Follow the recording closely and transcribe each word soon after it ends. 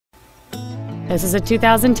This is a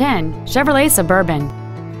 2010 Chevrolet Suburban.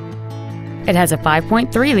 It has a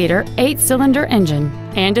 5.3-liter 8-cylinder engine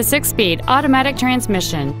and a 6-speed automatic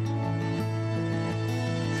transmission.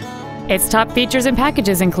 Its top features and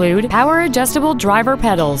packages include power-adjustable driver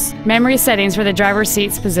pedals, memory settings for the driver's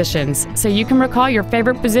seat's positions, so you can recall your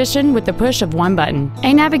favorite position with the push of one button,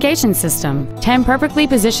 a navigation system, 10 perfectly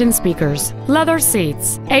positioned speakers, leather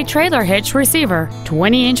seats, a trailer hitch receiver,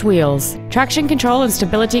 20-inch wheels, traction control and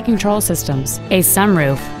stability control systems, a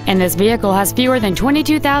sunroof, and this vehicle has fewer than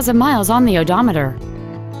 22,000 miles on the odometer.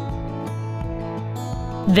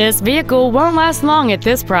 This vehicle won't last long at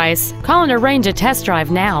this price. Call and arrange a test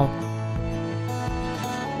drive now.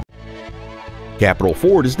 Capital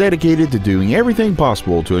Ford is dedicated to doing everything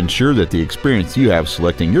possible to ensure that the experience you have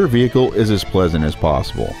selecting your vehicle is as pleasant as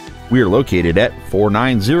possible. We are located at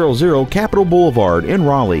 4900 Capital Boulevard in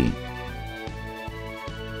Raleigh.